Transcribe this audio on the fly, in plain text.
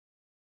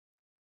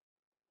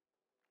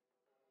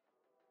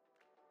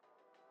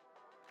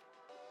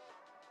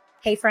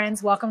Hey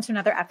friends, welcome to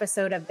another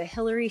episode of The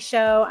Hillary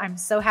Show. I'm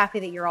so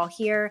happy that you're all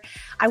here.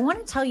 I want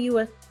to tell you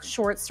a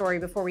short story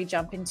before we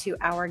jump into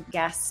our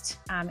guest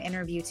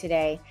interview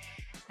today.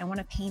 I want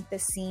to paint the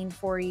scene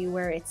for you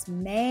where it's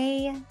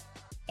May,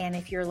 and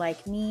if you're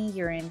like me,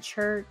 you're in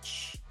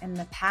church, and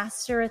the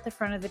pastor at the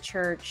front of the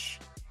church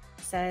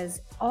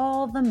says,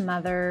 all the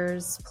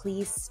mothers,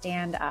 please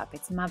stand up.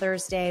 It's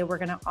Mother's Day. We're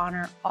going to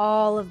honor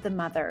all of the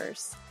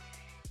mothers.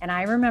 And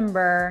I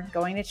remember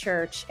going to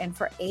church, and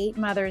for 8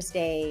 Mother's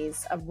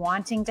Days of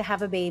wanting to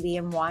have a baby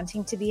and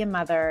wanting to be a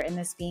mother, and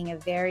this being a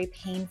very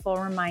painful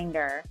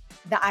reminder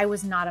that I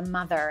was not a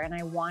mother and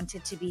I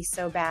wanted to be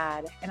so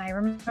bad. And I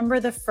remember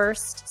the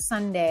first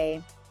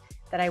Sunday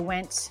that I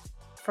went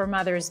for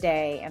Mother's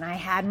Day, and I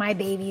had my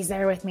babies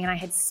there with me, and I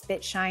had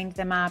spit shined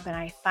them up, and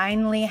I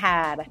finally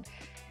had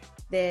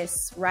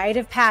this rite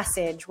of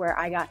passage where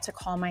I got to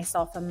call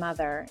myself a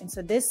mother. And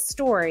so this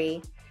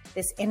story,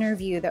 this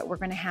interview that we're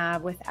going to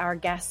have with our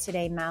guest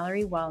today,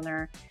 Mallory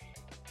Wellner,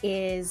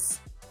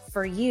 is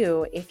for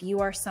you if you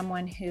are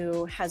someone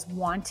who has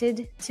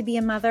wanted to be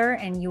a mother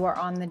and you are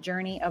on the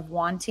journey of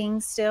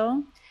wanting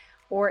still,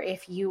 or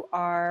if you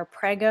are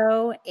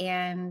preggo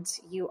and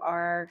you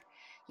are,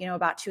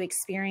 about to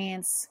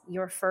experience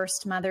your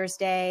first Mother's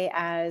Day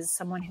as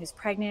someone who's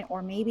pregnant,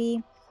 or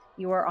maybe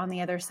you are on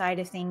the other side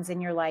of things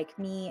and you're like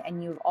me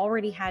and you've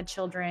already had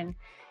children.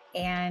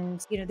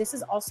 And, this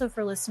is also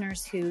for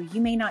listeners who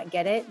you may not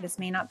get it. This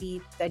may not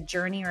be the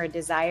journey or a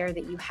desire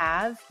that you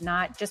have.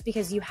 Not just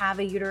because you have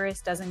a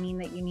uterus doesn't mean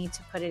that you need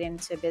to put it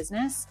into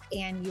business.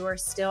 And you are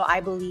still, I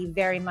believe,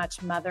 very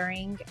much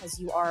mothering because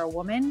you are a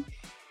woman.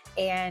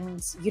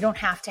 And you don't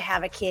have to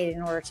have a kid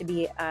in order to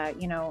be,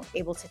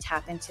 able to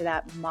tap into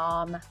that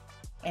mom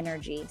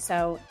energy.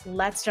 So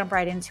let's jump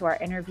right into our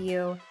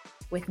interview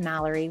with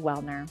Mallory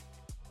Wellner.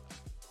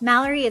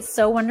 Mallory, it's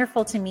so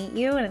wonderful to meet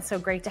you, and it's so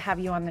great to have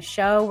you on the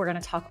show. We're going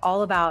to talk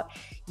all about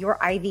your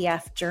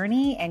IVF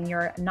journey and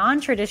your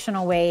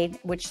non-traditional way,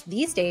 which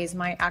these days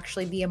might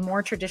actually be a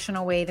more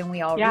traditional way than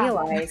we all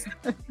realize,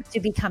 to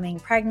becoming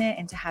pregnant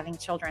and to having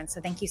children.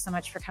 So thank you so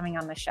much for coming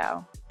on the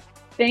show.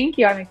 Thank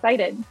you. I'm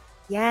excited.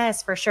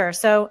 Yes, for sure.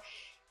 So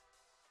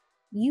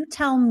you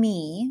tell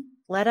me,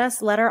 let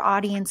our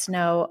audience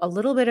know a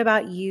little bit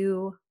about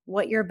you,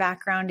 what your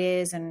background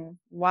is, and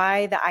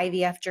why the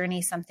IVF journey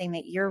is something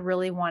that you're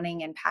really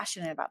wanting and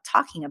passionate about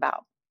talking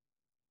about.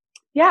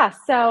 Yeah.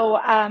 So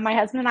my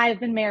husband and I have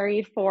been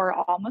married for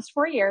almost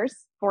 4 years,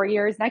 4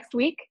 years next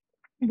week.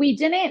 We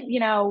didn't,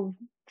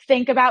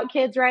 think about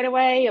kids right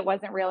away. It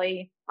wasn't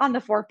really on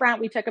the forefront.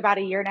 We took about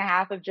 1.5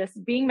 years of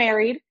just being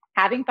married,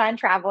 having fun,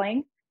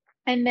 traveling.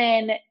 And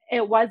then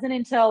it wasn't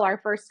until our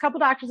first couple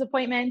doctor's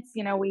appointments,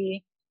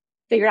 we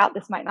figured out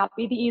this might not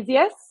be the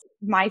easiest.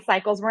 My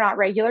cycles were not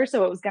regular,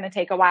 so it was going to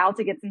take a while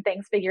to get some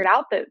things figured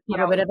out that, a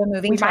little bit of a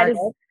moving target.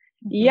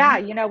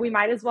 We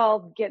might as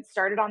well get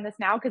started on this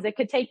now because it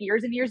could take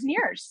years and years and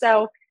years.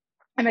 So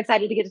I'm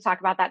excited to get to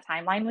talk about that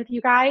timeline with you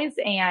guys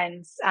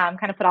and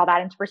kind of put all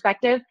that into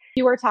perspective.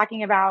 You were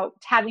talking about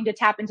having to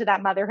tap into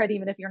that motherhood,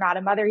 even if you're not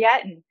a mother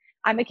yet. And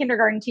I'm a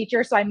kindergarten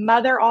teacher, so I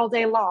mother all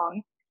day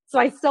long. So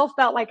I still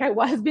felt like I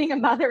was being a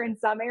mother in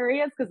some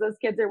areas because those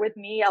kids are with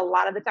me a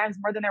lot of the times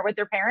more than they're with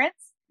their parents.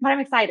 But I'm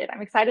excited.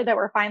 I'm excited that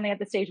we're finally at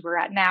the stage we're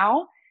at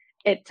now.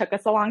 It took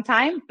us a long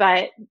time,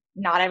 but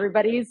not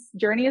everybody's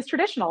journey is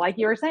traditional, like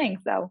you were saying.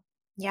 So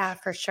yeah,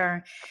 for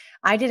sure.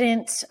 I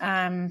didn't,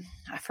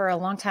 for a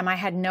long time, I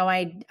had no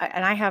idea,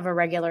 and I have a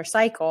regular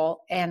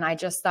cycle, and I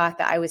just thought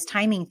that I was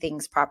timing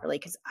things properly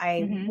because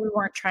we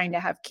weren't trying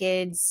to have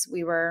kids.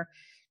 We were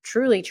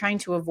truly trying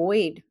to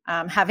avoid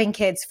having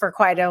kids for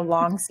quite a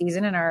long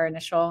season in our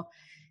initial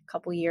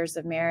couple years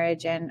of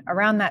marriage. And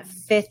around that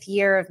 5th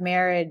year of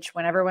marriage,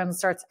 when everyone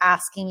starts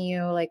asking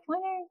you like,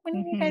 when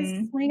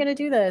are you going to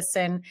do this?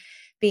 And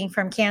being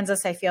from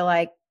Kansas, I feel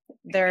like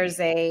there's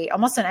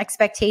almost an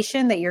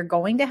expectation that you're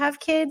going to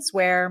have kids,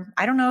 where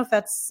I don't know if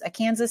that's a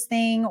Kansas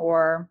thing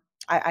or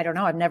I don't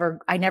know.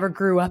 I never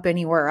grew up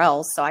anywhere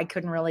else, so I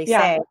couldn't really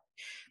say.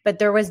 But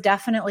there was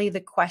definitely the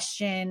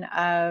question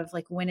of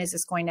like, when is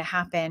this going to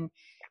happen?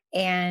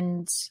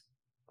 And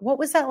what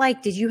was that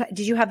like? Did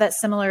you have that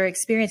similar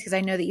experience? Because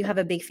I know that you have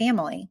a big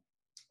family.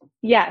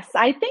 Yes,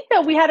 I think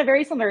that we had a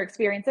very similar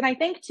experience. And I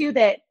think too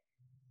that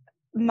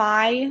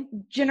my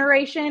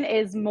generation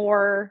is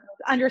more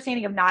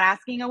understanding of not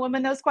asking a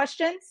woman those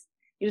questions.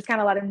 You just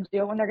kind of let them do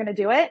it when they're going to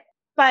do it.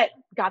 But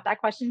got that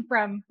question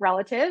from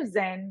relatives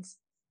and,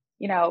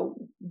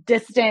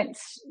 distant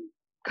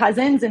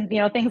cousins and,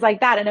 things like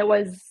that. And it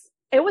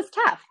was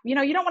tough. You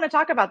don't want to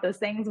talk about those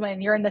things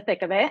when you're in the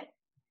thick of it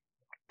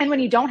and when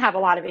you don't have a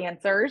lot of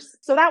answers.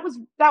 So that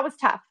was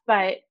tough,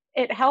 but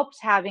it helped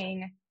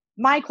having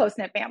my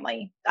close-knit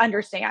family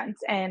understand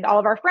and all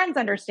of our friends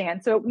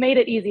understand. So it made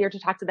it easier to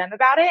talk to them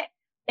about it.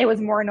 It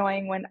was more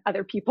annoying when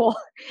other people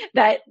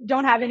that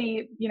don't have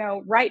any,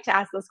 right to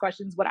ask those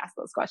questions would ask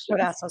those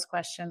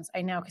questions.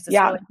 I know, because it's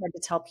really hard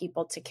to tell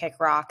people to kick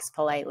rocks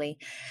politely.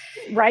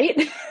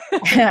 Right?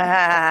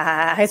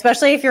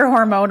 Especially if you're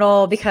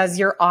hormonal because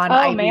you're on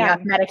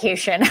IVF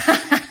medication.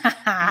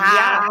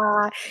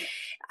 Yeah.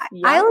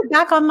 I look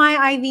back on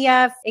my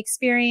IVF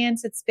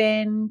experience. It's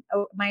been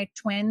my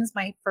twins,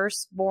 my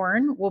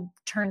firstborn will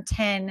turn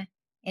 10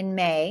 in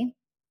May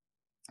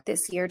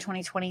this year,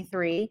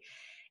 2023.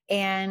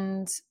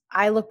 And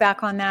I look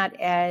back on that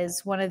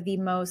as one of the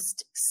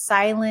most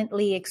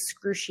silently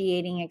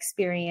excruciating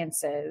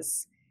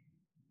experiences.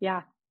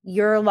 Yeah.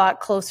 You're a lot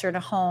closer to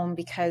home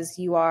because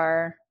you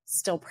are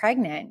still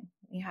pregnant.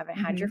 You haven't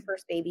had your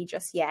first baby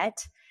just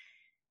yet.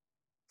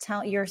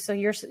 You're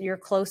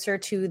closer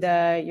to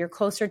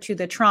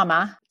the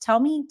trauma.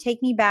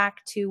 Take me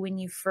back to when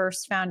you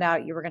first found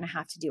out you were going to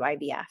have to do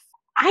IVF.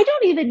 I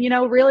don't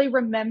even, really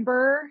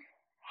remember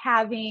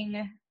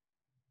having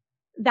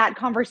that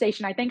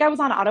conversation. I think I was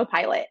on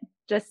autopilot,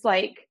 just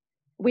like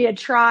we had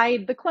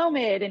tried the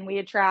Clomid and we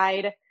had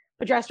tried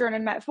progesterone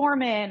and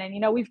metformin.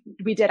 And,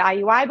 we did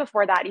IUI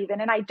before that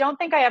even. And I don't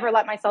think I ever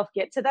let myself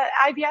get to the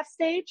IVF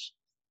stage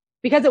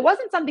because it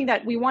wasn't something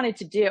that we wanted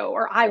to do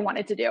or I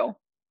wanted to do.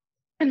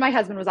 And my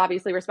husband was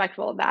obviously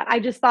respectful of that. I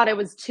just thought it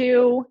was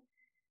too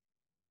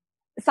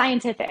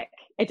scientific.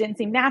 It didn't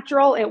seem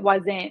natural. It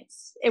wasn't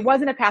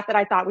a path that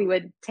I thought we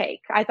would take.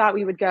 I thought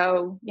we would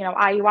go,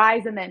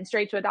 IUIs and then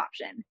straight to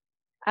adoption.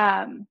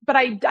 But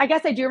I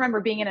guess I do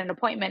remember being in an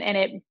appointment and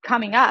it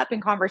coming up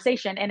in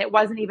conversation. And it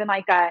wasn't even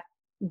like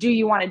do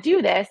you want to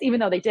do this? Even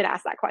though they did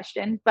ask that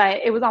question, but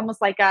it was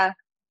almost like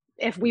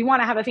if we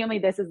want to have a family,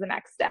 this is the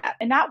next step.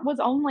 And that was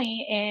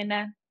only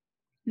in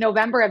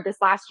November of this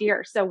last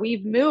year. So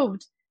we've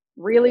moved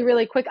really,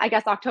 really quick, I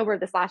guess October of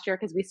this last year,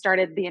 because we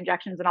started the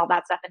injections and all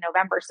that stuff in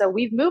November. So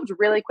we've moved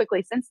really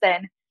quickly since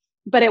then,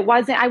 but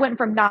I went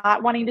from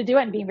not wanting to do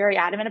it and being very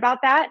adamant about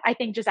that, I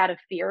think just out of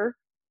fear,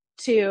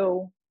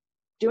 to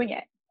doing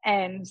it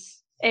and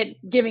it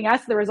giving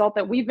us the result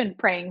that we've been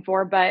praying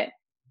for. But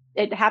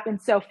it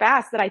happened so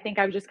fast that I think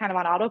I was just kind of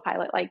on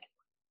autopilot. Like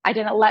I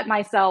didn't let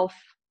myself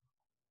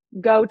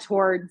go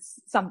towards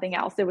something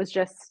else. It was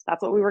just,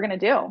 that's what we were going to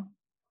do.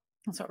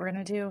 That's what we're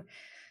going to do.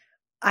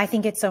 I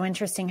think it's so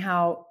interesting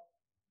how,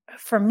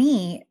 for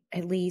me,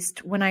 at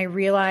least, when I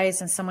realized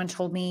and someone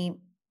told me,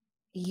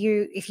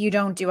 if you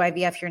don't do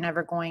IVF, you're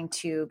never going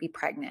to be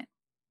pregnant.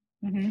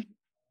 Mm-hmm.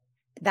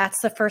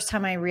 That's the first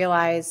time I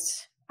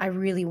realized I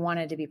really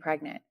wanted to be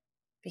pregnant,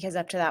 because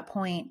up to that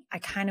point, I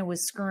kind of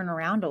was screwing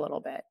around a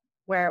little bit,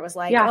 where it was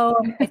like, oh,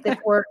 if this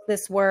works,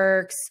 this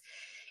works.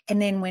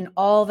 And then when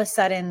all of a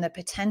sudden the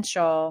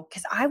potential,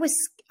 because I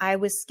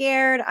was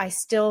scared. I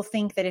still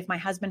think that if my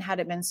husband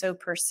hadn't been so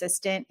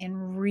persistent in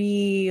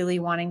really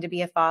wanting to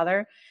be a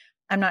father,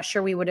 I'm not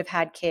sure we would have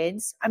had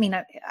kids. I mean,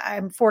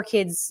 I'm 4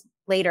 kids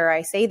later.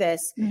 I say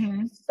this,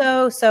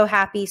 so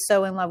happy,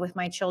 so in love with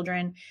my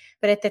children.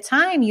 But at the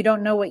time, you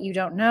don't know what you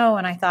don't know.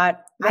 And I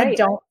thought, right. I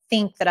don't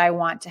think that I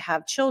want to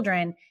have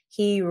children.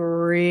 He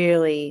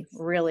really,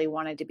 really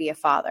wanted to be a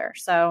father.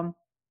 So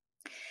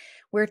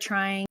we're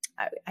trying,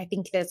 I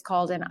think it's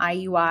called an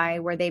IUI,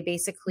 where they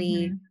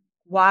basically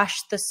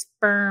wash the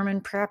sperm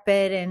and prep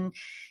it and,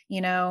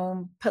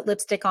 put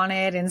lipstick on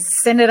it and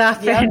send it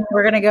up. Yep. And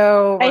we're going to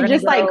go. And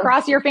just like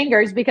cross your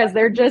fingers, because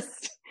they're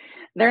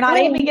not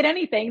aiming at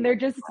anything. They're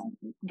just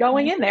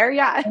going in there.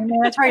 Yeah.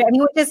 That's right. I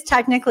mean, which is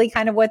technically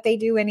kind of what they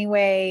do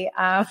anyway,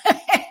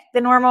 the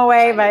normal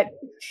way, but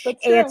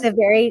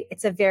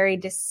it's a very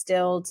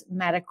distilled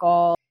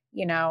medical,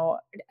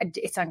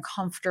 it's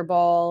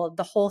uncomfortable.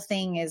 The whole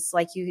thing is,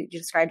 like you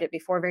described it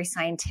before, very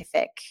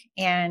scientific.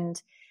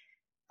 And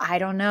I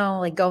don't know,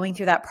 like going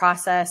through that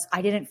process,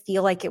 I didn't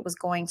feel like it was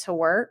going to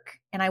work.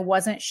 And I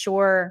wasn't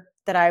sure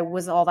that I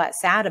was all that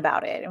sad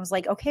about it. It was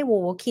like, okay, well,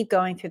 we'll keep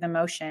going through the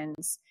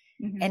motions.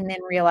 And then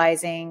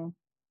realizing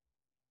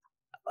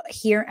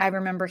I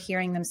remember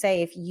hearing them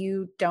say, if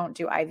you don't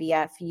do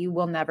IVF, you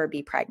will never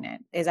be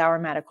pregnant, is our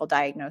medical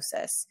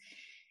diagnosis.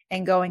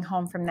 And going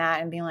home from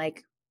that and being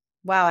like,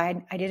 wow,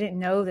 I didn't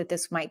know that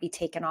this might be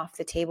taken off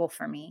the table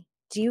for me.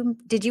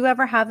 Did you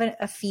ever have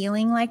a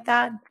feeling like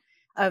that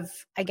of,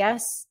 I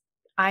guess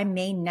I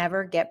may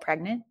never get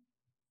pregnant?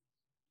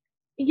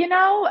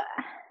 I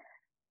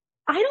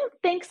don't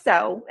think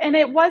so. And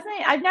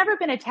I've never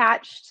been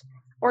attached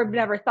or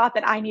never thought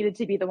that I needed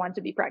to be the one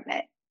to be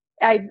pregnant.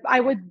 I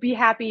would be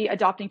happy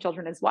adopting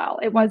children as well.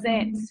 It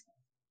wasn't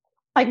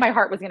like my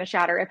heart was going to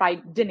shatter if I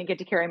didn't get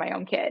to carry my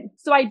own kid.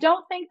 So I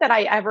don't think that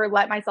I ever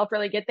let myself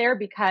really get there,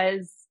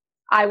 because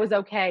I was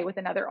okay with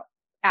another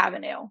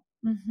avenue.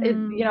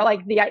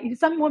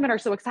 Some women are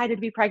so excited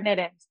to be pregnant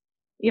and,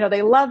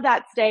 they love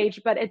that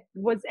stage, but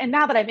and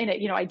now that I'm in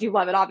it, I do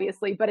love it,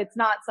 obviously, but it's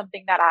not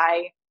something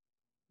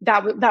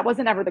that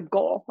wasn't ever the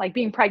goal. Like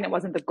being pregnant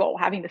wasn't the goal.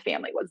 Having the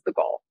family was the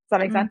goal. Does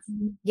that make sense?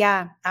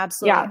 Yeah,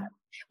 absolutely. Yeah.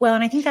 Well,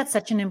 and I think that's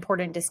such an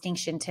important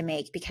distinction to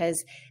make,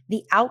 because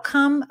the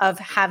outcome of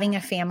having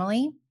a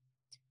family,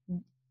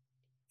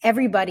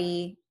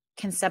 everybody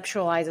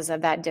conceptualizes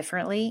of that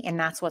differently. And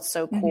that's what's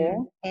so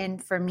cool.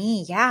 And for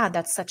me,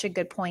 that's such a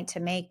good point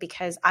to make,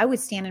 because I would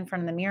stand in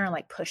front of the mirror and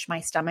like push my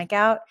stomach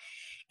out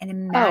and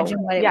imagine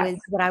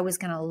what I was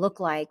going to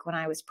look like when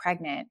I was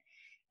pregnant.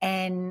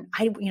 And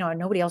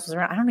nobody else was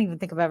around. I don't even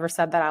think I've ever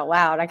said that out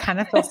loud. I kind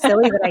of feel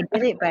silly that I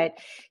did it, but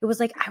it was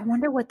like, I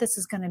wonder what this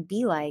is going to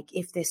be like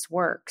if this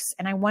works.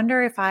 And I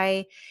wonder if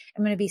I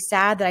am going to be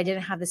sad that I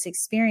didn't have this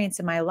experience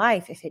in my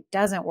life if it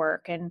doesn't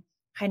work, and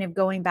kind of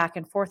going back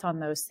and forth on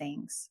those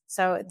things.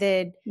 So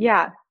the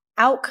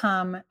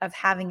outcome of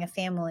having a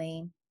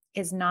family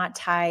is not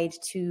tied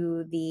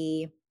to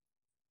the,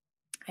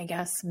 I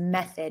guess,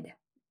 method,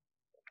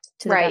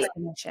 to the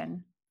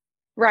definition.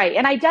 Right.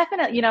 And I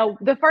definitely,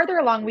 the further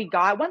along we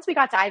got, once we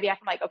got to IVF,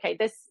 I'm like, okay,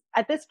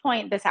 at this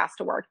point, this has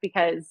to work,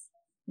 because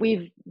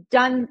we've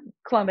done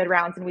Clomid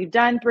rounds and we've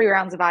done 3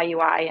 rounds of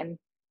IUI, and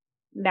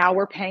now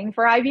we're paying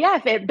for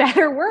IVF. It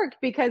better work,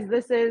 because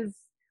this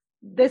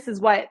is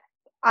what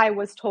I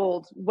was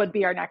told would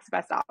be our next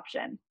best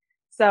option.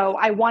 So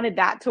I wanted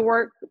that to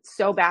work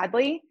so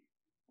badly.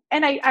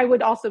 And I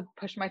would also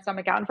push my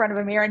stomach out in front of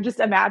a mirror and just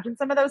imagine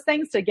some of those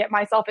things to get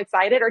myself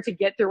excited or to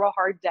get through a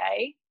hard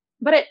day.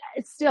 But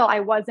it's still,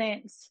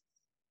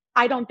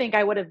 I don't think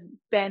I would have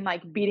been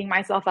like beating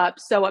myself up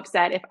so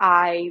upset if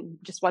I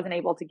just wasn't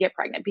able to get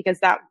pregnant, because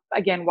that,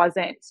 again,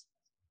 wasn't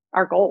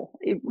our goal.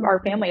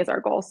 Our family is our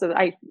goal. So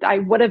I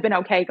would have been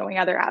okay going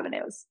other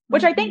avenues,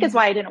 which I think is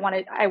why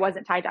I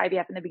wasn't tied to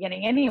IVF in the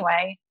beginning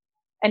anyway,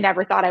 and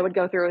never thought I would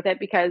go through with it,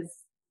 because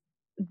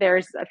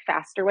there's a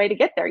faster way to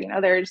get there.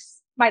 There's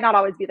might not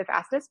always be the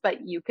fastest,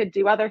 but you could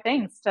do other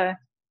things to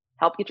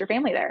help get your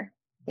family there.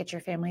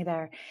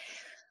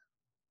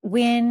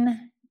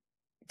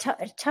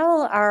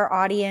 Tell our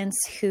audience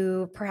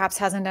who perhaps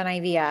hasn't done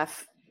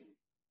IVF,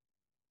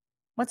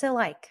 what's it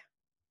like?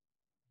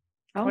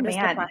 What is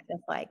the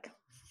process like?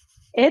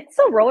 It's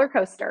a roller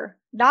coaster,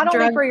 not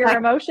only for your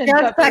emotions,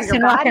 but for your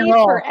body,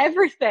 for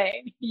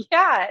everything.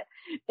 Yeah,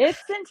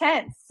 it's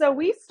intense. So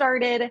we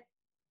started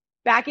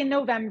back in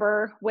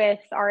November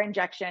with our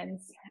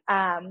injections.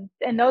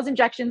 And those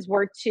injections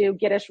were to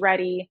get us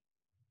ready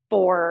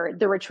for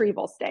the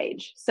retrieval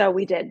stage. So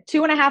we did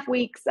 2.5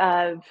 weeks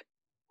of,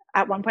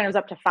 at one point it was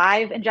up to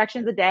 5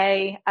 injections a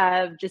day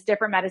of just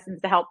different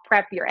medicines to help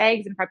prep your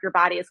eggs and prep your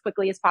body as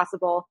quickly as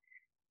possible,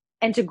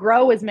 and to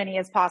grow as many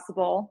as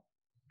possible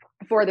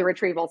for the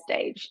retrieval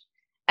stage.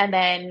 And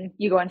then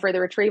you go in for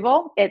the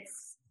retrieval.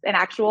 It's an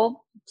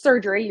actual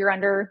surgery. You're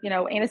under,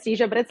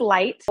 anesthesia, but it's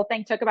light. The whole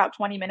thing took about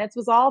 20 minutes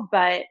was all,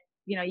 but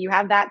you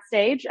have that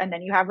stage, and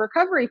then you have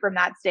recovery from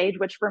that stage,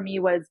 which for me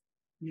was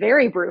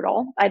very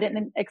brutal. I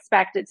didn't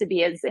expect it to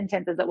be as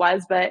intense as it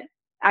was, but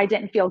I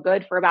didn't feel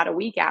good for about a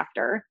week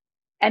after.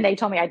 And they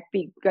told me I'd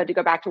be good to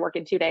go back to work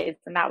in 2 days.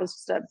 And that was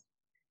just a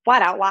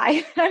flat out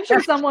lie. I'm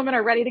sure some women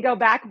are ready to go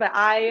back, but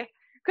I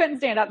couldn't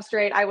stand up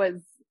straight. I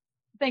was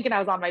thinking I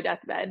was on my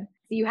deathbed.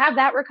 So you have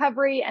that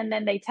recovery, and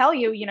then they tell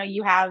you,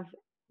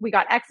 we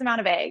got X amount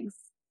of eggs,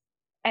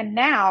 and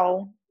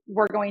now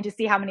we're going to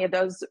see how many of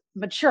those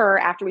mature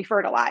after we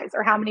fertilize,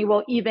 or how many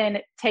will even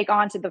take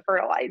on to the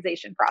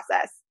fertilization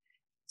process.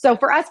 So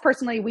for us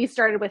personally, we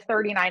started with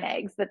 39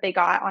 eggs that they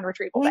got on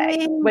retrieval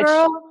day, which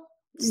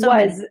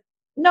was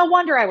no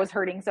wonder I was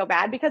hurting so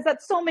bad, because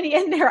that's so many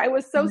in there. I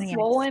was so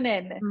swollen,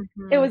 and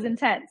it was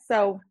intense.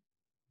 So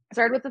I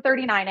started with the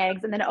 39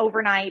 eggs, and then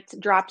overnight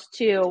dropped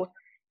to,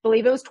 I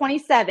believe it was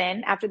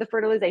 27 after the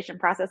fertilization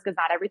process, because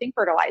not everything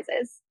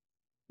fertilizes.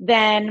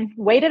 Then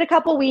waited a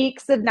couple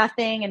weeks of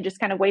nothing and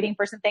just kind of waiting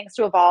for some things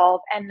to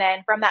evolve. And then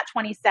from that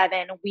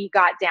 27, we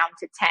got down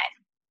to 10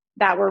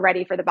 that were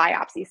ready for the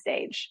biopsy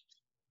stage.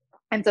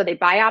 And so they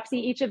biopsy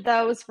each of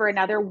those for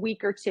another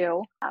week or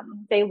 2.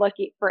 They look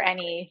for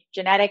any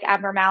genetic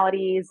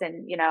abnormalities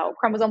and,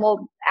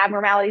 chromosomal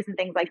abnormalities and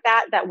things like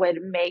that would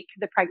make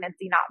the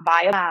pregnancy not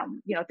viable,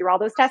 through all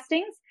those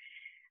testings.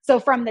 So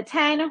from the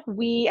 10,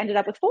 we ended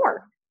up with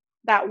 4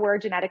 that were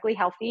genetically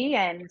healthy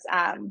and,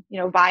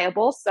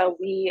 viable. So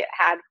we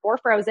had 4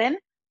 frozen.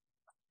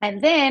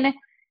 And then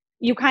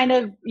you kind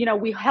of,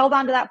 we held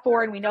on to that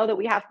 4, and we know that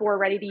we have 4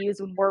 ready to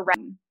use when we're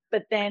ready.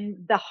 But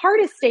then the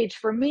hardest stage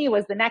for me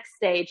was the next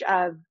stage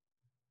of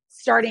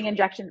starting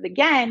injections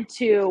again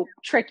to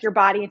trick your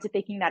body into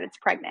thinking that it's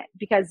pregnant,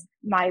 because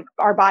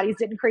our bodies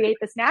didn't create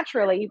this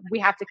naturally. We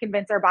have to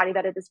convince our body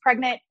that it is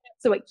pregnant,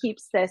 so it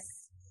keeps this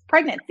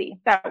pregnancy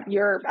that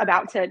you're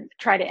about to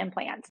try to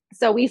implant.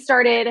 So we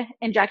started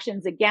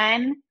injections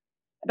again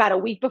about a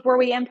week before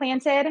we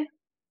implanted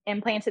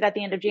at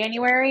the end of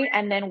January.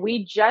 And then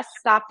we just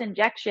stopped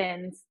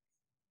injections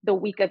the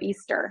week of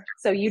Easter.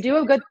 So you do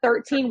a good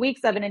 13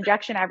 weeks of an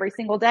injection every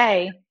single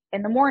day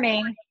in the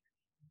morning,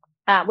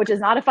 which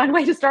is not a fun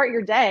way to start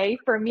your day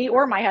for me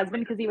or my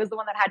husband, because he was the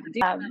one that had to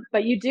do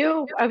but you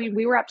do,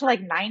 we were up to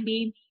like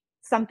 90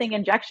 something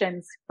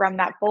injections from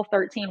that full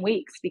 13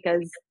 weeks,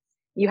 because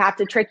you have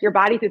to trick your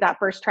body through that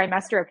first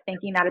trimester of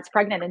thinking that it's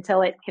pregnant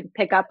until it can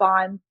pick up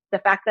on the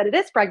fact that it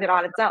is pregnant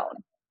on its own.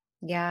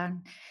 Yeah.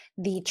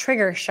 The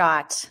trigger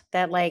shot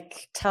that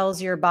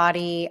tells your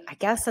body, I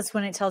guess that's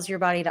when it tells your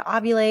body to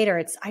ovulate,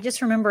 or I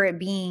just remember it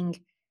being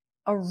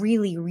a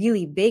really,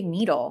 really big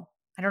needle.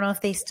 I don't know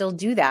if they still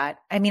do that.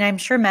 I mean, I'm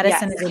sure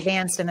medicine has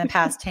advanced in the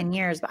past 10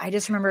 years, but I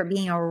just remember it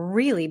being a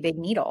really big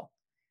needle.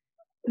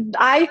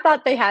 I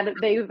thought they had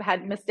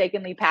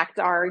mistakenly packed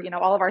our,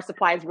 all of our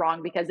supplies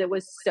wrong because it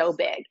was so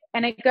big,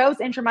 and it goes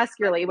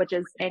intramuscularly, which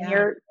is in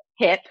your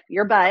hip,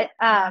 your butt.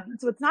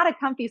 So it's not a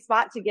comfy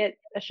spot to get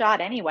a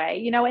shot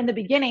anyway. In the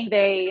beginning,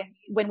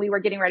 when we were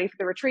getting ready for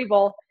the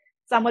retrieval,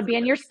 some would be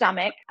in your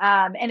stomach.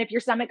 And if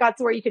your stomach got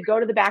to where you could go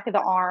to the back of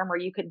the arm, or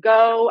you could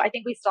go, I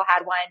think we still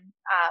had one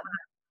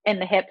in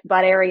the hip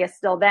butt area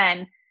still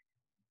then,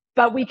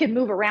 but we could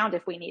move around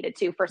if we needed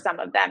to for some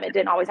of them. It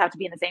didn't always have to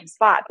be in the same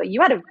spot, but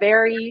you had a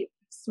very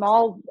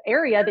small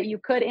area that you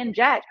could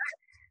inject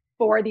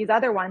for these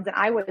other ones. And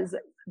I was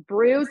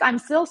bruised. I'm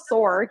still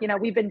sore.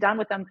 We've been done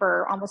with them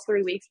for almost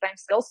 3 weeks, but I'm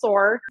still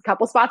sore. A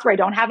couple spots where I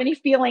don't have any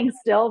feelings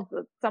still.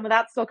 Some of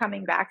that's still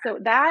coming back. So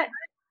that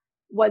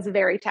was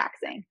very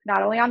taxing,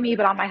 not only on me,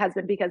 but on my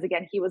husband, because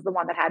again, he was the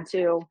one that had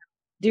to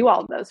do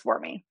all of those for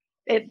me.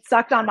 It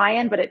sucked on my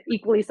end, but it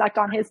equally sucked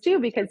on his too,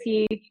 because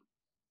he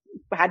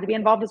had to be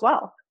involved as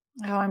well.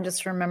 Oh, I'm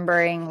just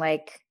remembering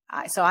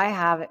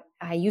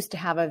I used to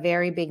have a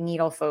very big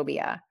needle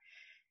phobia,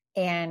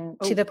 and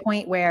to the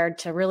point where,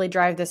 to really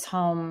drive this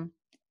home,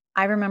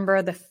 I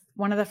remember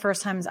one of the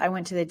first times I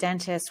went to the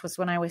dentist was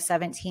when I was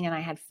 17 and I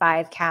had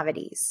 5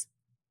 cavities.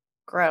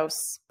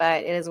 Gross,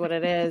 but it is what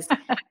it is.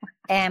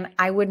 And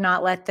I would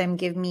not let them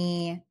give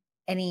me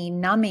any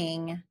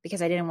numbing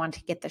because I didn't want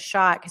to get the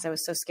shot because I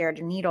was so scared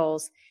of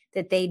needles,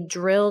 that they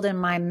drilled in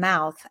my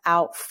mouth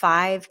out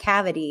 5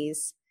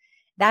 cavities.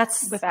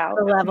 That's the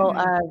level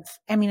of,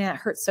 it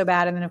hurt so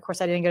bad. And then of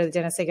course I didn't go to the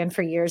dentist again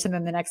for years. And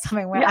then the next time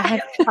I went, I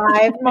had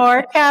 5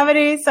 more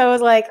cavities. So I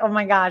was like, oh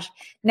my gosh,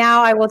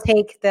 now I will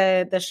take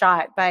the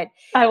shot, but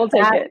I will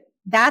take it.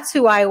 That's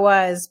who I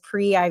was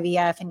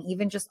pre-IVF, and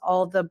even just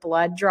all the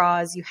blood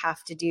draws you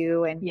have to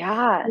do. And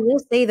I will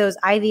say those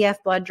IVF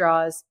blood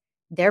draws,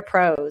 they're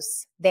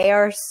pros. They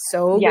are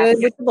so good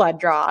with the blood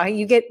draw.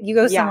 You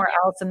go somewhere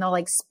else and they'll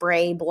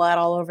spray blood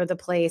all over the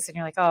place, and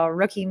you're like, oh,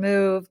 rookie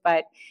move,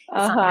 but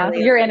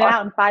really you're in and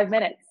out in 5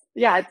 minutes.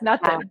 Yeah, it's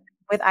nothing.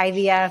 With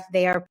IVF,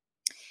 they are.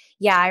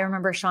 Yeah, I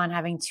remember Sean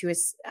having to,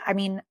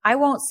 I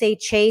won't say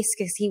chase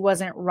because he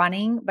wasn't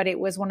running, but it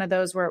was one of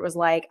those where it was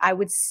like, I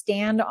would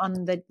stand on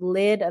the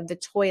lid of the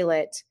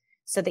toilet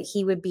so that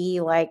he would be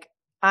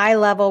eye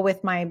level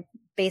with my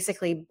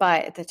basically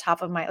butt at the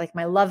top of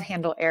my love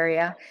handle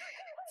area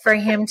for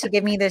him to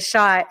give me this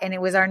shot. And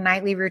it was our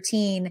nightly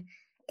routine.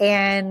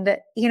 And,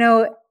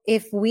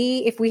 if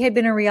we had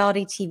been a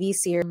reality TV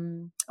series,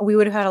 we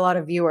would have had a lot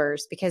of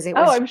viewers because it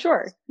was, I'm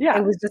sure. Yeah.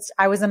 It was just,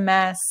 I was a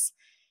mess.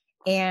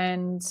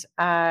 And,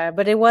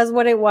 but it was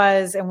what it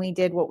was, and we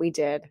did what we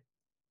did.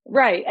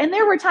 Right. And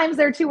there were times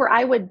there too, where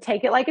I would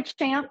take it like a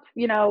champ.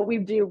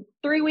 We'd do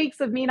 3 weeks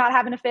of me not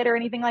having a fit or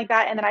anything like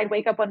that. And then I'd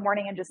wake up one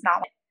morning and just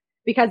not,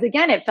 because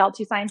again, it felt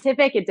too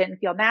scientific. It didn't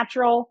feel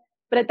natural.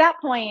 But at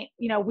that point,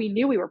 we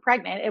knew we were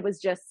pregnant. It was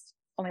just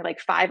only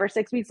 5 or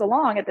 6 weeks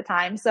along at the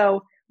time.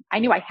 So I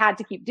knew I had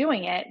to keep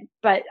doing it,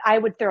 but I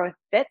would throw a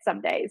fit some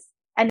days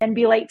and then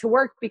be late to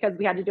work because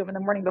we had to do them in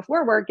the morning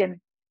before work. And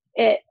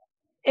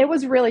it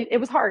was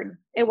hard.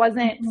 It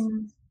wasn't,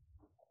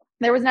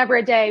 there was never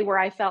a day where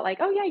I felt like,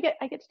 oh yeah,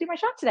 I get to do my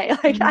shot today.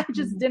 I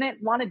just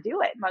didn't want to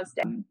do it most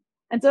days.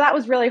 And so that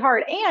was really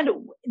hard.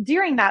 And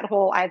during that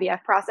whole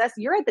IVF process,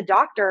 you're at the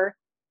doctor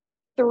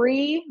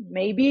 3,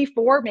 maybe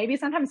 4, maybe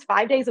sometimes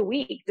 5 days a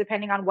week,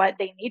 depending on what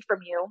they need from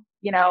you,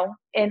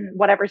 in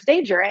whatever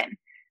stage you're in.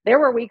 There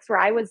were weeks where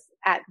I was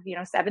at,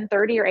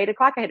 7:30 or 8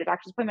 o'clock. I had a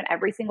doctor's appointment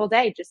every single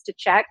day just to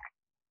check,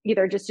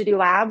 either just to do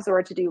labs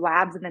or to do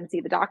labs and then see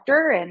the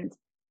doctor. And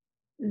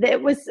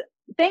it was,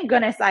 thank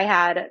goodness I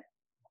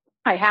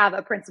have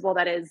a principal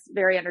that is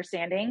very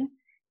understanding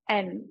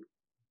and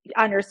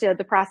understood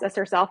the process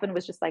herself and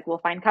was just like, we'll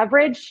find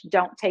coverage.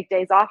 Don't take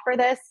days off for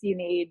this. You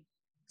need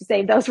to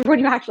save those for when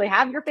you actually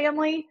have your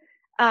family.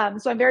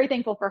 So I'm very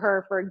thankful for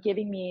her for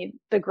giving me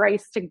the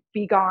grace to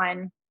be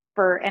gone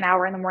for an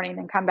hour in the morning and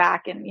then come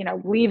back and,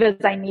 leave as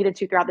I needed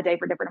to throughout the day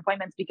for different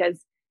appointments. Because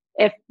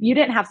if you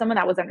didn't have someone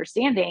that was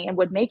understanding and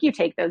would make you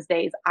take those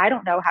days, I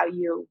don't know how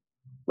you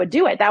would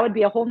do it. That would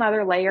be a whole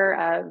nother layer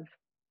of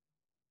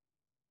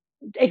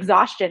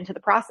exhaustion to the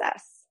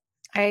process.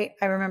 I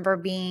remember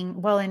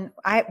being,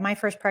 my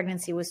first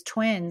pregnancy was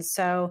twins.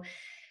 So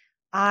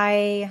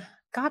I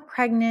got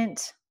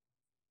pregnant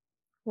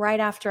right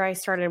after I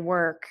started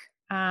work.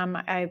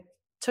 I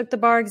took the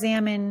bar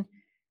exam in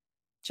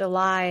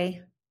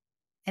July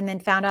and then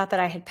found out that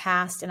I had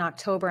passed in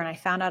October, and I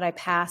found out I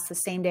passed the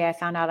same day I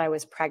found out I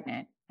was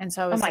pregnant. And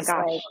so it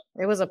was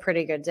it was a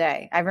pretty good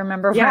day. I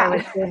remember when I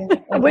was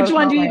which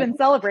one do you even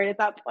celebrate at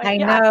that point?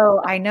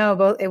 I know.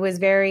 Both. It was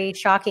very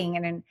shocking.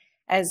 And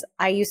as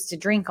I used to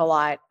drink a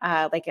lot,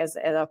 as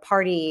at a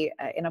party,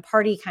 in a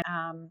party kind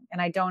of,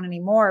 and I don't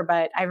anymore,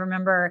 but I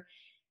remember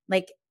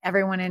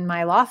everyone in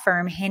my law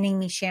firm handing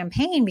me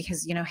champagne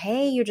because,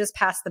 hey, you just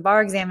passed the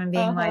bar exam, and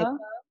being like,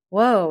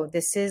 whoa,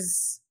 this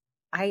is,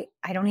 I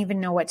don't even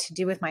know what to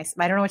do with I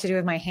don't know what to do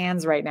with my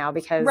hands right now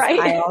because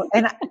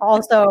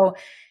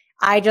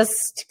I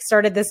just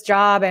started this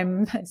job,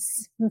 and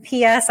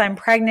P.S. I'm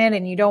pregnant,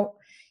 and you don't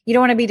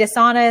want to be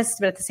dishonest,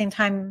 but at the same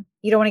time,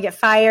 you don't want to get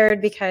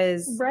fired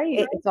because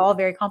Right. it's all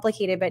very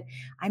complicated. But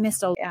I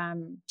missed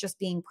just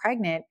being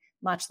pregnant,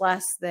 much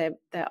less the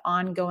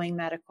ongoing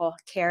medical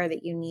care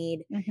that you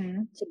need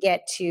to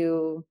get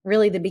to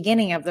really the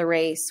beginning of the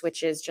race,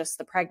 which is just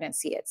the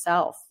pregnancy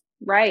itself.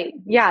 Right.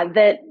 Yeah.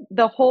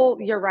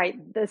 You're right.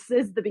 This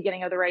is the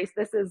beginning of the race.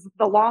 This is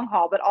the long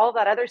haul, but all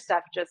that other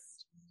stuff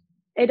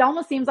it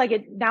almost seems like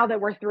it now that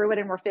we're through it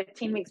and we're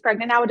 15 weeks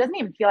pregnant now, it doesn't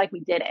even feel like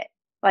we did it.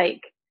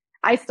 Like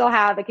I still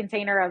have a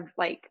container of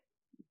like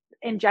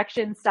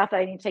injection stuff that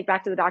I need to take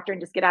back to the doctor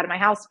and just get out of my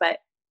house. But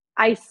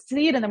I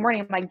see it in the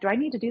morning. I'm like, do I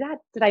need to do that?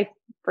 Did I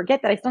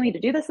forget that I still need to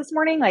do this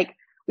morning? Like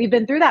we've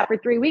been through that for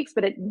 3 weeks,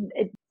 but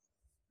it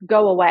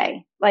go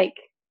away. Like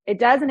it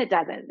does and it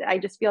doesn't. I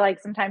just feel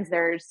like sometimes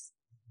there's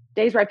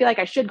days where I feel like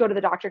I should go to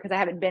the doctor because I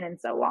haven't been in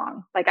so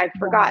long. Like I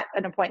forgot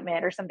an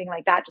appointment or something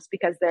like that, just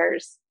because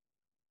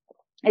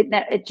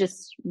it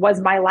just was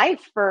my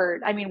life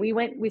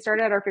we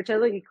started at our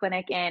fertility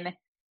clinic in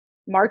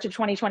March of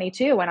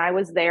 2022, and I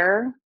was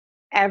there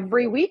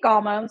every week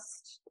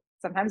almost,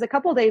 sometimes a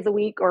couple days a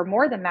week or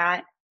more than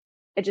that.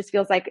 It just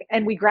feels like,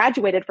 and we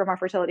graduated from our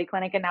fertility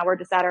clinic and now we're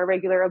just at our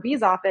regular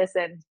OB's office,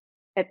 and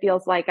it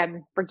feels like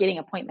I'm forgetting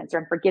appointments or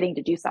I'm forgetting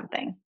to do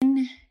something.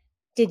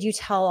 Did you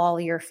tell all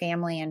your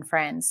family and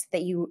friends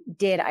that you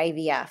did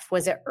IVF?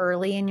 Was it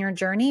early in your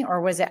journey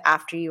or was it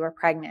after you were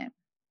pregnant?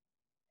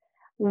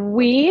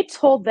 We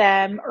told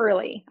them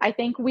early. I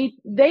think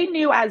they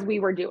knew as we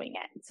were doing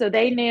it. So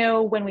they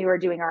knew when we were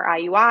doing our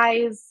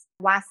IUIs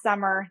last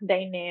summer.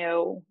 They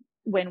knew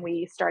when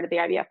we started the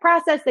IVF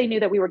process. They knew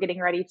that we were getting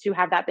ready to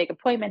have that big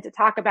appointment to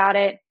talk about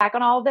it. Back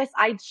on all of this,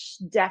 I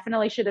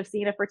definitely should have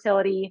seen a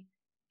fertility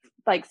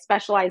like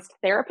specialized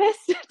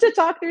therapist to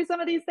talk through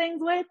some of these things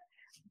with.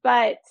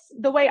 But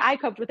the way I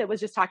coped with it was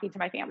just talking to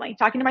my family,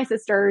 talking to my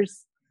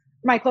sisters,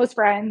 my close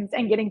friends,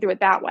 and getting through it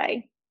that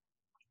way.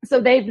 So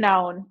they've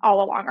known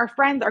all along.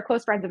 Our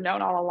close friends have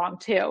known all along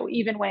too.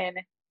 Even on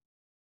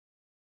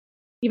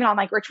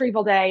like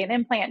retrieval day and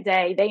implant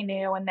day, they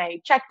knew and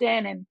they checked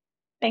in and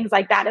things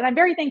like that. And I'm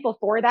very thankful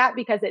for that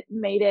because it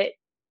made it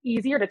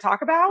easier to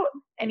talk about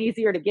and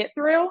easier to get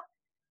through.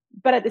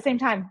 But at the same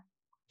time,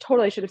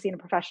 totally should have seen a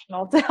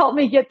professional to help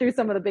me get through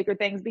some of the bigger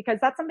things, because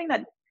that's something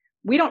that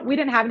we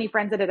didn't have any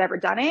friends that had ever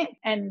done it.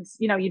 And,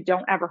 you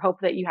don't ever hope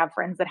that you have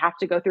friends that have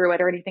to go through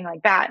it or anything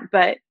like that.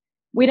 But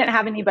we didn't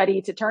have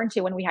anybody to turn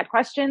to when we had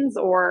questions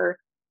or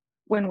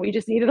when we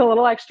just needed a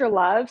little extra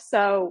love.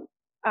 So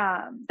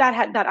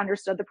that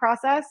understood the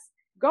process.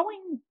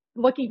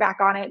 Looking back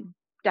on it,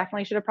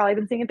 definitely should have probably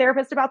been seeing a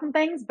therapist about some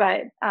things,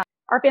 but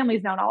our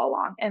family's known all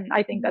along. And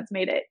I think that's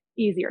made it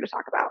easier to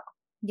talk about.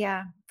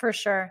 Yeah, for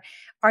sure.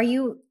 Are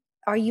you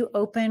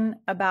open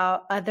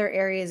about other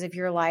areas of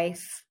your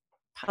life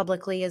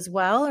publicly as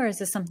well? Or is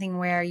this something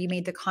where you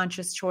made the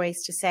conscious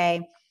choice to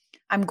say,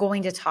 I'm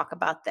going to talk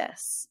about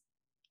this?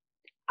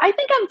 I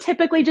think I'm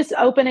typically just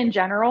open in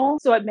general.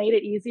 So it made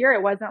it easier.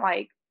 It wasn't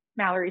like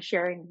Mallory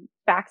sharing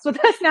facts with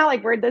us now.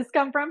 Like, where'd this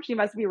come from? She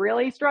must be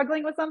really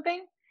struggling with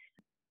something.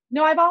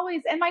 No,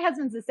 and my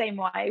husband's the same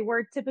way.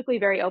 We're typically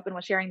very open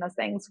with sharing those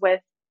things with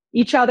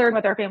each other and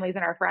with our families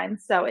and our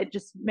friends. So it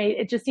just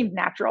seemed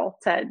natural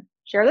to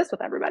share this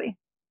with everybody.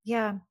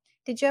 Yeah.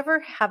 Did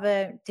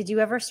you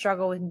ever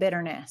struggle with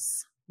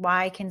bitterness?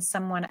 Why can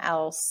someone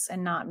else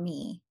and not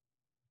me?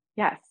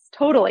 Yes,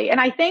 totally. And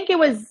I think it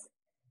was,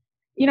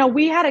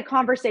 we had a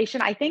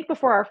conversation, I think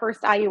before our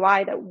first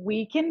IUI, that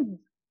we can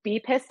be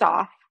pissed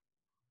off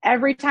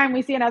every time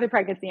we see another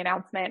pregnancy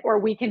announcement, or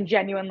we can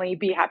genuinely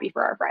be happy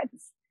for our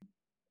friends.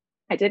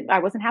 I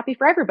wasn't happy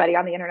for everybody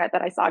on the internet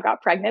that I saw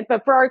got pregnant,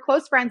 but for our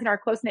close friends and our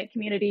close-knit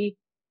community,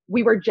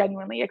 we were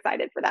genuinely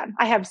excited for them.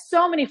 I have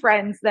so many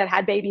friends that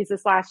had babies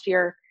this last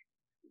year,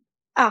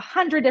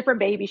 100 different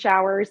baby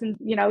showers, and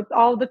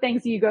all the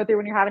things you go through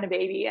when you're having a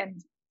baby.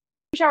 And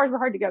showers were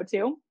hard to go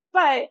to,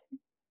 but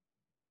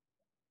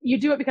you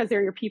do it because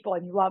they're your people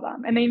and you love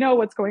them and they know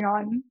what's going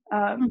on.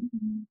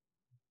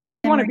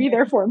 You want to be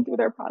there for them through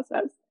their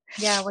process.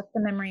 Yeah. What's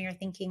the memory you're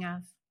thinking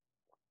of?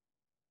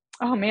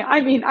 Oh man. I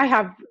mean, I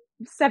have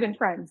 7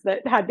 friends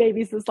that had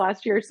babies this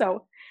last year.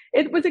 So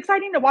it was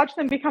exciting to watch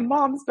them become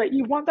moms, but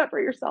you want that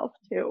for yourself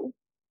too.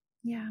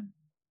 Yeah.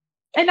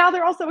 And now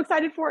they're also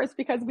excited for us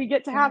because we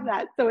get to have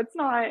that. So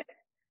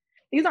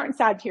these aren't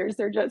sad tears.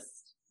 They're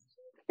just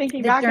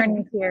thinking back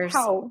on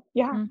how,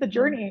 the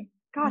journey,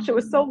 gosh, it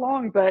was so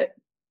long, but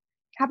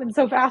happened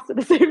so fast at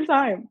the same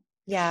time.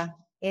 Yeah,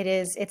 it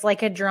is. It's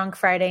like a drunk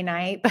Friday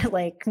night, but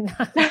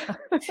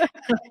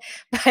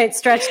but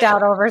stretched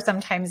out over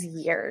sometimes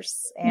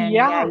years. And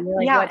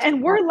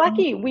and we're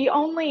lucky.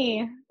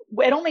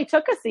 It only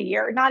took us a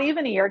year, not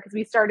even a year, because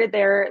we started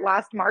there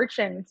last March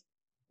and,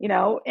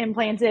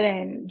 implanted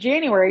in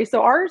January.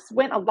 So ours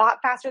went a lot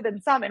faster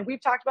than some. And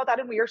we've talked about that.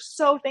 And we are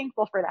so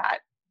thankful for that,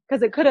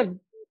 because it could have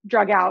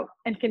drug out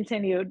and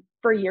continued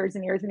for years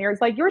and years and years,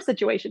 like your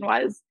situation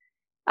was.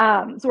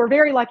 So we're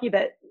very lucky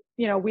that,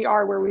 we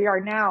are where we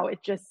are now. It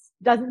just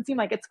doesn't seem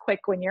like it's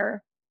quick when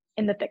you're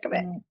in the thick of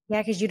it.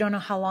 Yeah. Cause you don't know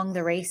how long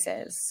the race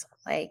is.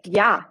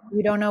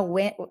 You don't know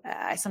when,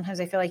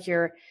 sometimes I feel like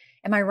you're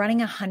am I running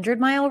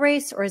 100-mile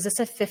race, or is this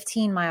a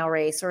 15-mile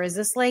race? Or is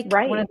this like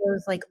one Right. of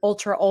those like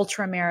ultra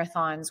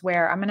marathons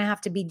where I'm going to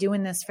have to be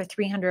doing this for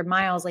 300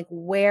 miles? Like,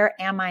 where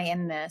am I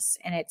in this?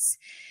 And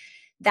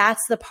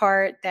that's the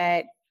part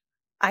that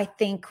I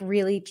think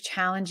really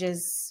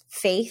challenges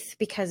faith,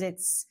 because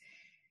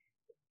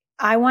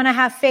I want to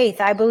have faith.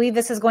 I believe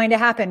this is going to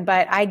happen,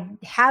 but I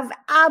have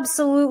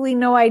absolutely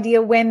no idea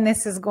when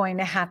this is going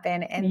to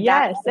happen. And that's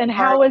Yes. the And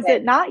part how is that,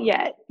 it not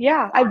yet?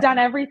 Yeah. I've done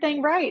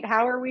everything right.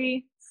 How are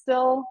we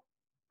still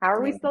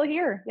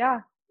here?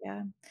 Yeah.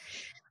 yeah.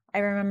 I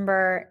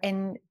remember,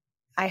 and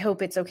I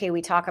hope it's okay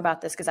we talk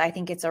about this, because I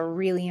think it's a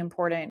really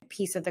important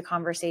piece of the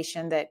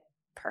conversation that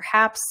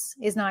perhaps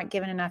is not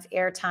given enough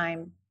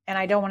airtime. And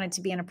I don't want it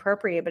to be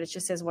inappropriate, but it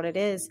just is what it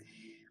is.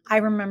 I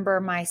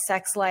remember my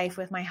sex life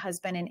with my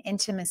husband and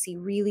intimacy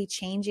really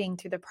changing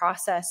through the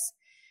process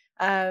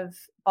of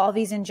all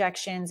these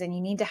injections, and you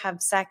need to have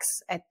sex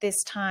at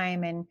this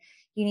time and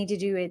you need to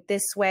do it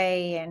this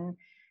way. And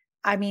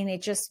I mean,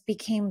 it just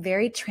became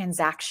very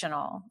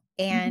transactional.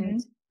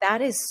 And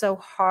that is so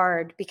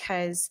hard,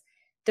 because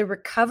the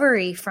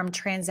recovery from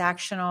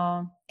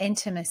transactional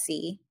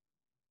intimacy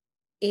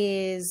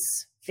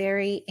is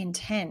very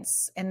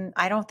intense. And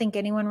I don't think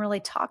anyone really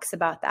talks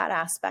about that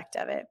aspect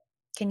of it.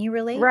 Can you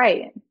relate?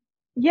 Right.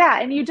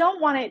 Yeah. And you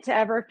don't want it to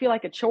ever feel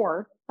like a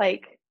chore.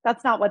 Like,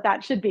 that's not what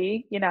that should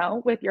be,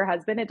 with your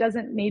husband. It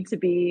doesn't need to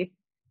be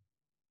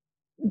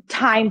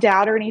timed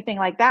out or anything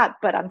like that.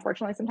 But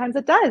unfortunately, sometimes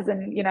it does.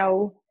 And,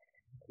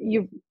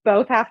 you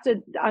both have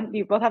to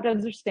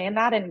understand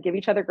that and give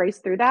each other grace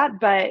through that.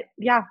 But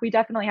yeah, we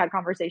definitely had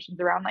conversations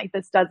around like,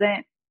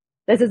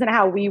 this isn't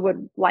how we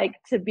would like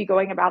to be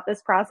going about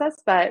this process,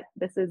 but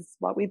this is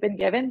what we've been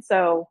given.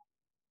 So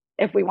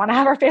if we want to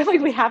have our family,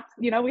 we have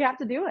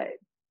to do it.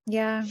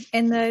 Yeah.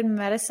 And the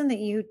medicine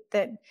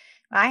that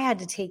I had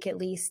to take, at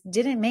least,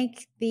 didn't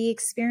make the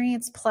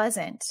experience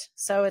pleasant.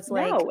 So it's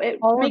like it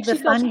all of makes the you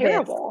feel fun bits.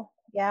 terrible.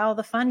 Yeah, all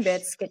the fun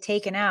bits get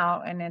taken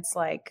out, and it's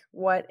like,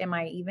 what am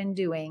I even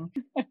doing?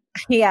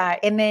 Yeah.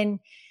 And then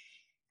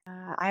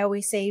I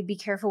always say, be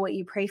careful what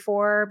you pray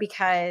for,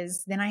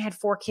 because then I had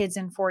 4 kids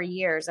in 4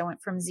 years. I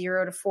went from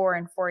 0 to 4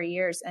 in 4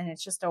 years, and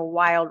it's just a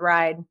wild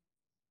ride.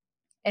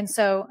 And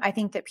so I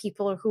think that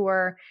people who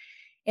are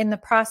in the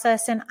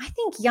process, and I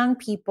think young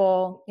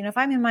people, if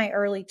I'm in my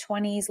early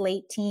 20s,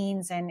 late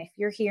teens, and if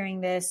you're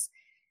hearing this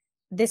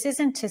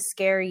isn't to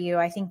scare you.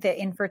 I think that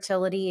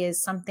infertility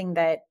is something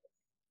that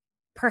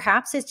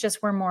perhaps it's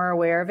just we're more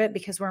aware of it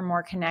because we're a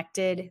more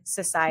connected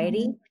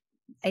society.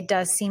 It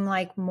does seem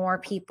like more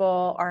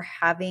people are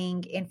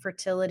having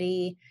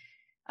infertility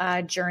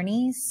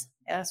journeys.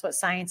 That's what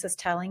science is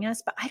telling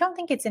us. But I don't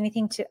think it's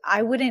anything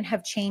I wouldn't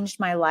have changed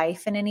my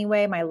life in any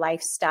way, my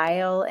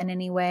lifestyle in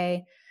any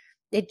way.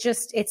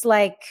 It's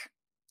like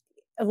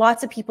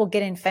lots of people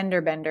get in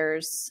fender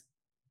benders,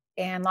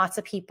 and lots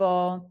of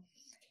people,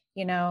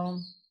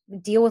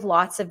 deal with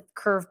lots of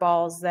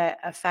curveballs that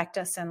affect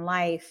us in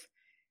life.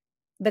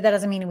 But that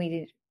doesn't mean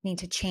we need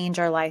to change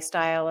our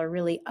lifestyle or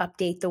really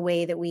update the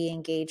way that we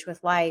engage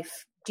with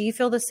life. Do you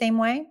feel the same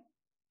way?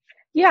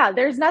 Yeah,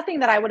 there's nothing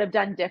that I would have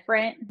done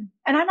different.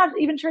 And I'm not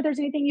even sure there's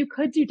anything you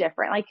could do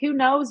different. Like, who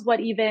knows what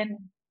even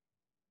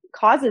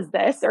causes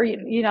this? Or,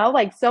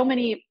 like so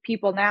many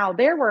people now,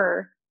 there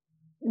were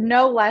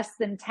no less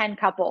than 10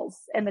 couples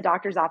in the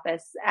doctor's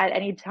office at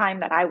any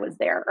time that I was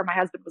there or my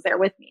husband was there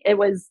with me.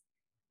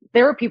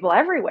 There were people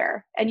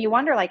everywhere. And you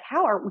wonder, like,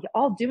 how are we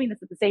all doing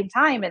this at the same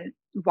time? And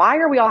why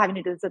are we all having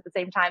to do this at the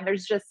same time?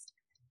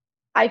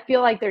 I feel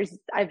like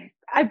I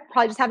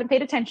probably just haven't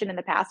paid attention in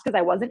the past because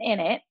I wasn't in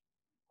it.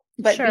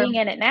 But Sure. being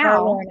in it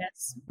now,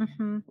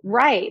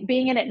 right.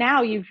 Being in it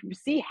now, you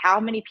see how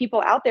many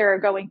people out there are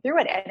going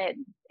through it.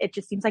 And it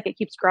just seems like it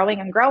keeps growing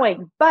and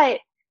growing. But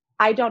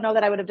I don't know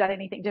that I would have done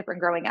anything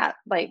different growing up.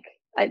 Like,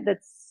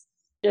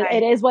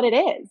 it is what it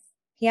is.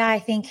 Yeah. I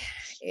think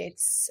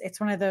it's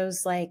one of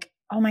those like,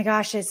 oh my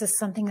gosh, is this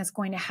something that's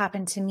going to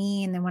happen to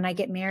me? And then when I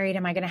get married,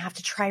 am I going to have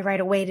to try right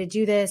away to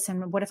do this?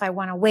 And what if I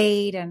want to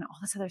wait and all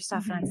this other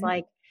stuff? And it's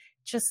like,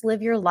 just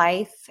live your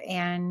life,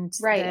 and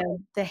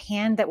the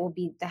hand that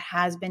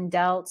has been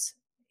dealt,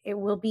 it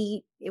will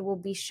be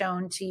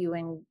shown to you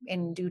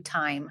in due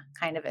time,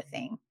 kind of a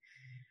thing.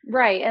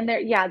 Right. And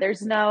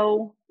there's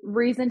no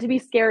reason to be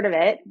scared of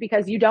it,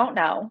 because you don't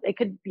know.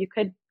 You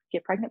could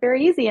get pregnant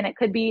very easy, and it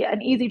could be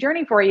an easy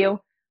journey for you,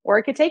 or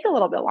it could take a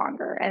little bit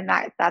longer, and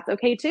that's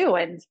okay too.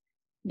 And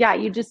yeah,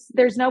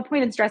 there's no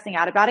point in stressing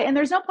out about it. And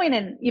there's no point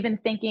in even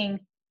thinking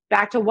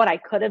back to what I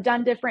could have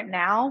done different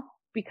now,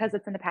 because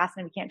it's in the past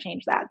and we can't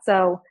change that.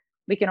 So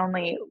we can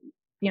only,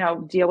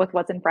 deal with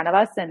what's in front of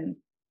us and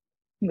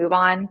move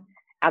on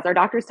as our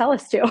doctors tell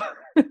us to.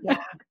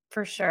 Yeah,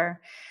 for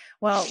sure.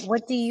 Well,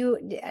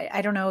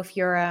 I don't know if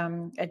you're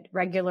a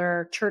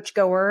regular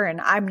churchgoer, and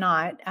I'm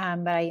not,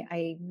 but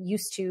I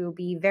used to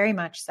be very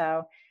much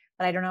so.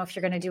 But I don't know if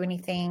you're going to do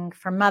anything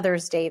for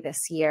Mother's Day this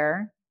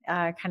year.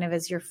 kind of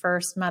as your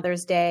first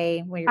Mother's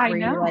Day where I you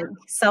know. like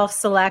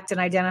self-select and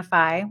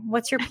identify.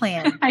 What's your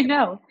plan? I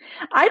know.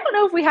 I don't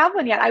know if we have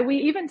one yet. We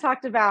even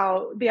talked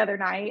about the other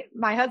night,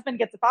 my husband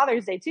gets a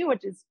Father's Day too,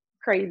 which is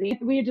crazy.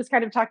 We had just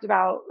kind of talked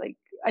about, like,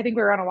 I think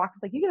we were on a walk.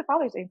 Like, you get a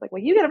Father's Day. He's like,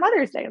 well, you get a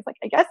Mother's Day. It's like,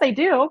 I guess I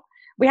do.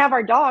 We have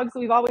our dog. So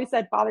we've always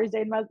said Father's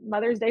Day and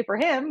Mother's Day for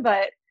him,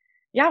 but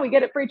yeah, we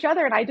get it for each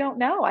other. And I don't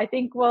know. I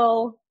think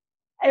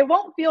it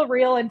won't feel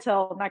real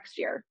until next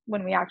year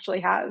when we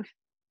actually have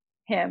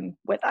him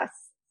with us.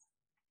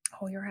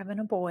 Oh, you're having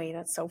a boy.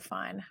 That's so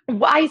fun.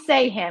 I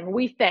say him,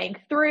 we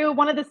think through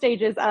one of the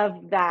stages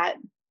of that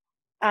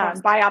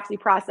biopsy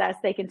process,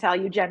 they can tell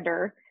you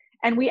gender.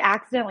 And we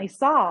accidentally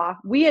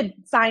we had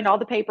signed all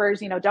the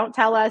papers, don't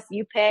tell us,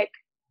 you pick,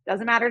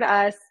 doesn't matter to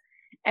us.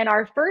 And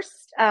our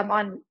first,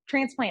 on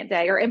transplant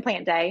day or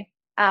implant day,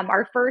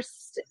 our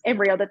first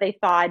embryo that they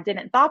thawed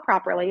didn't thaw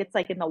properly. It's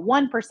like in the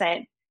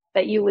 1%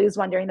 that you lose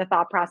one during the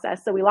thaw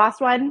process. So we lost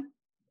one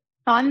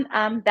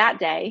on that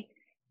day.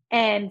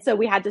 And so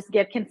we had to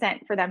give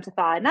consent for them to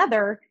thaw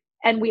another.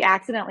 And we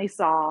accidentally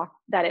saw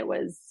that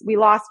we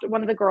lost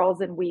one of the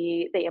girls and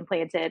they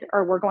implanted,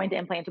 or we're going to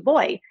implant a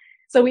boy.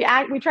 So we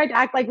tried to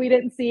act like we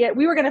didn't see it.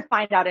 We were going to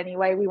find out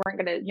anyway. We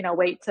weren't going to,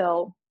 wait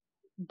till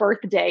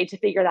birthday to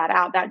figure that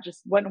out. That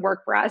just wouldn't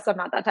work for us. I'm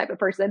not that type of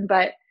person,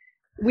 but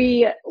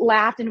we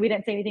laughed and we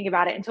didn't say anything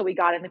about it until we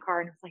got in the car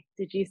and it was like,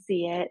 did you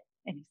see it?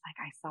 And he's like,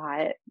 I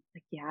saw it.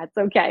 Like, yeah, it's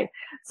okay.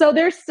 So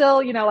there's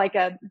still, like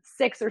a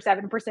 6 or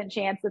 7%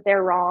 chance that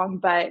they're wrong,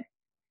 but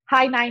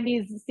high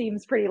 90s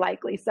seems pretty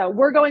likely. So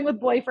we're going with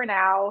boy for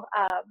now,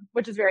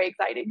 which is very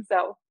exciting.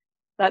 So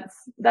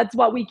that's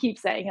what we keep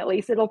saying. At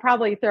least it'll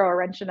probably throw a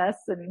wrench in us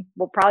and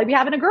we'll probably be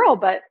having a girl,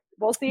 but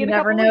we'll see. You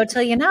never know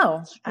till you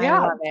know. Yeah,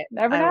 I love it.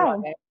 Never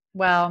know.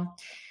 Well,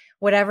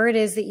 whatever it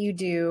is that you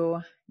do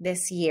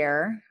this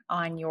year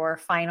on your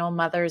final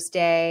Mother's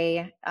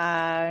Day,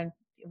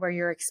 where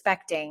you're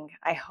expecting,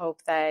 I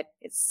hope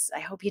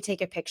you take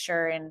a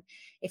picture. And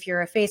if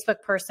you're a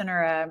Facebook person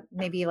or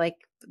maybe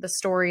like the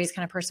stories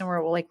kind of person where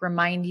it will like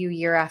remind you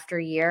year after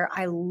year,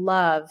 I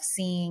love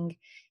seeing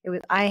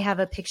it. I have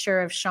a picture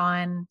of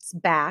Sean's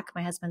back,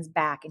 my husband's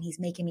back, and he's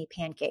making me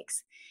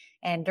pancakes.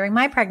 And during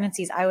my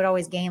pregnancies, I would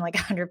always gain like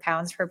 100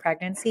 pounds per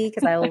pregnancy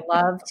because I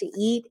love to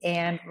eat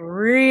and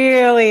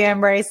really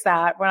embrace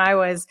that when I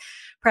was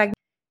pregnant.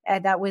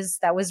 That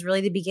was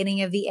really the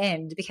beginning of the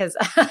end because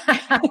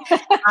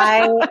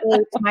I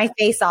ate my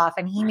face off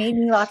and he made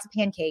me lots of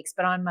pancakes,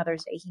 but on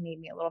Mother's Day, he made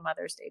me a little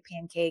Mother's Day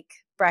pancake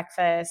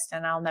breakfast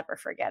and I'll never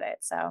forget it.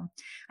 So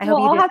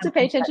I'll have to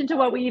pay attention to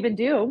what we even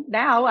do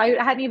now. I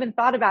hadn't even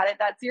thought about it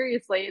that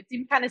seriously. It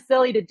seemed kind of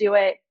silly to do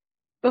it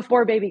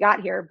before baby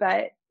got here,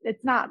 but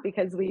it's not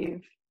because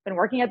we've been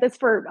working at this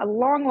for a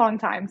long, long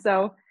time.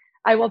 So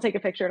I will take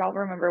a picture and I'll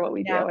remember what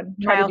we do and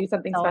try to do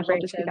something special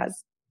just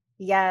because.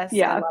 Yes.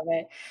 Yeah. I love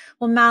it.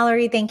 Well,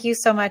 Mallory, thank you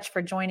so much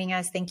for joining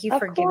us. Thank you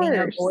for giving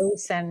a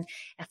voice. And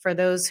for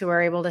those who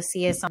are able to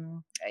see us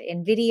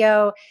in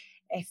video,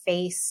 a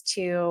face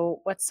to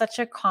what's such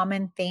a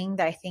common thing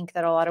that I think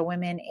that a lot of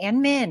women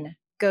and men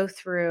go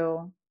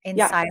through in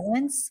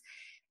silence.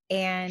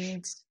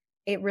 And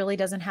it really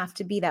doesn't have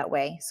to be that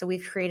way. So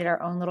we've created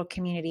our own little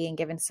community and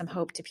given some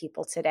hope to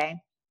people today.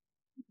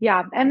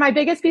 Yeah. And my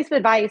biggest piece of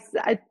advice,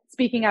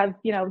 speaking of,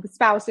 the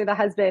spouse or the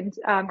husband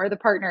or the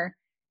partner,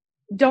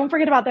 don't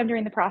forget about them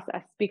during the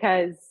process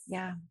because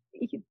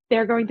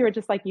they're going through it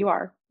just like you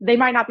are. They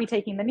might not be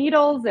taking the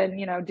needles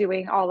and,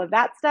 doing all of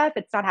that stuff.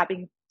 It's not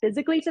happening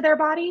physically to their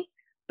body,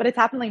 but it's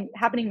happening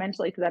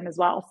mentally to them as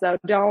well. So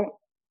don't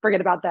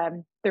forget about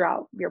them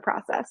throughout your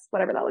process,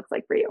 whatever that looks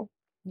like for you.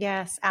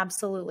 Yes,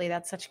 absolutely.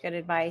 That's such good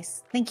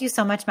advice. Thank you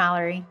so much,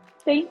 Mallory.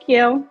 Thank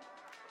you.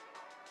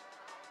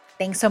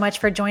 Thanks so much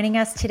for joining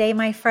us today,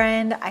 my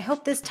friend. I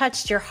hope this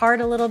touched your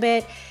heart a little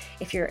bit.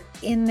 If you're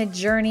in the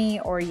journey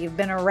or you've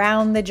been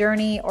around the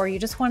journey or you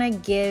just want to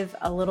give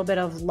a little bit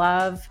of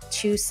love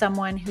to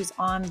someone who's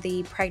on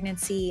the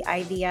pregnancy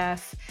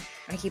IVF,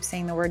 I keep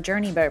saying the word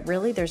journey, but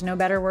really there's no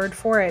better word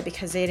for it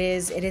because it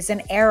is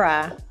an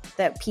era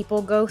that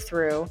people go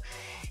through.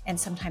 And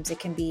sometimes it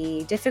can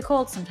be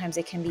difficult, sometimes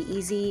it can be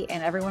easy,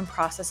 and everyone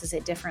processes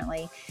it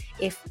differently.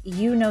 If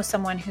you know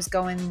someone who's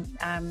going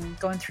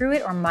through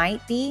it or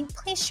might be,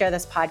 please share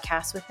this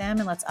podcast with them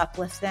and let's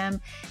uplift them.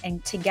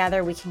 And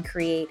together we can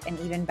create an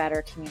even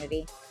better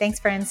community. Thanks,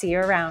 friends. See you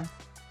around.